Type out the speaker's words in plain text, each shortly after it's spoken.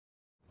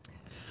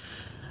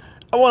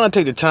I want to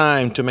take the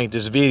time to make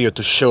this video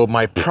to show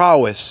my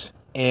prowess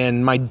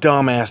in my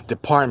dumbass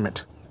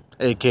department.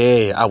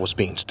 AKA, I was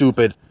being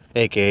stupid.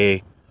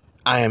 AKA,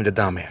 I am the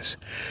dumbass.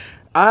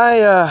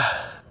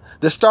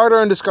 The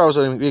starter in this car was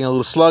being a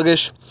little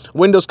sluggish.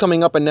 Windows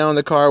coming up and down in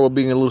the car were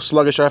being a little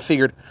sluggish. So I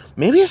figured,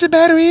 maybe it's a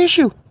battery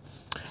issue.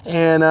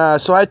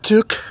 And so I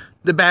took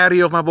the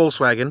battery of my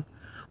Volkswagen,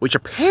 which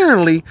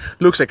apparently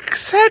looks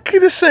exactly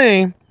the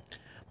same,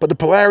 but the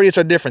polarities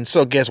are different.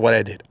 So guess what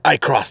I did? I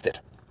crossed it.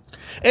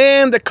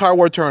 And the car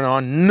will turn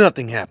on,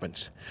 nothing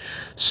happens.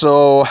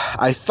 So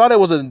I thought it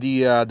was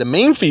the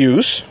main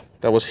fuse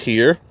that was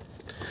here.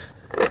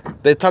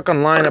 They talk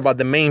online about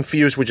the main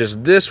fuse, which is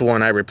this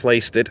one. I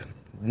replaced it.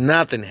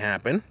 Nothing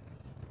happened.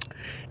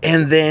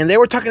 And then they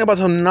were talking about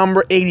some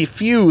number 80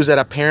 fuse that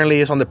apparently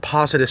is on the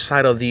positive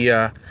side of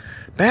the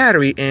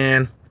battery,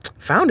 and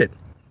found it.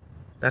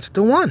 That's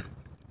the one.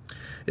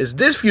 It's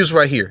this fuse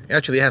right here. It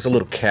actually has a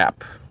little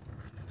cap.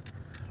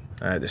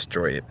 I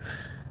destroyed it.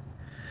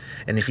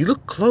 And if you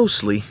look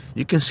closely,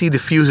 you can see the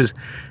fuse is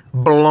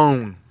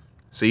blown.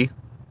 See?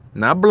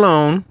 Not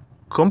blown,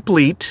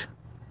 complete,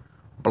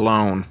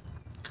 blown.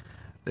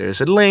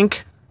 There's a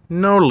link,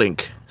 no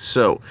link.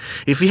 So,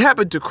 if you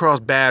happen to cross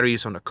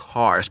batteries on a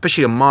car,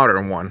 especially a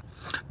modern one,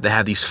 that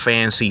have these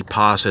fancy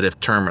positive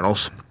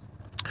terminals,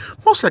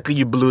 most likely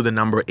you blew the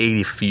number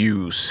 80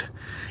 fuse.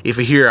 If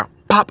you hear a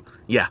pop,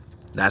 yeah,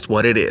 that's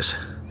what it is.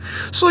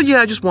 So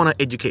yeah, I just want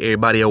to educate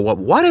everybody on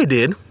what I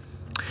did.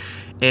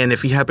 And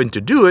if you happen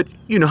to do it,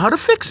 you know how to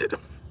fix it.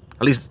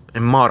 At least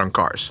in modern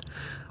cars.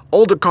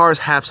 Older cars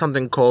have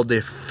something called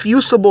the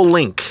fusible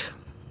link.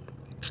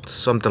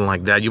 Something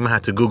like that. You might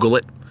have to Google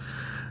it.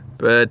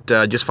 But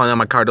just find out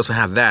my car doesn't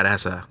have that. It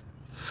has a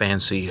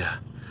fancy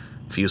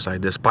fuse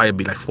like this. Probably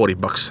be like 40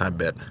 bucks, I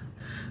bet.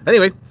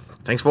 Anyway,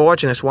 thanks for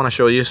watching. I just want to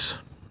show you,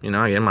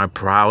 again, my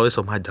prowess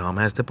of my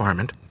dumbass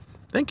department.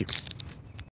 Thank you.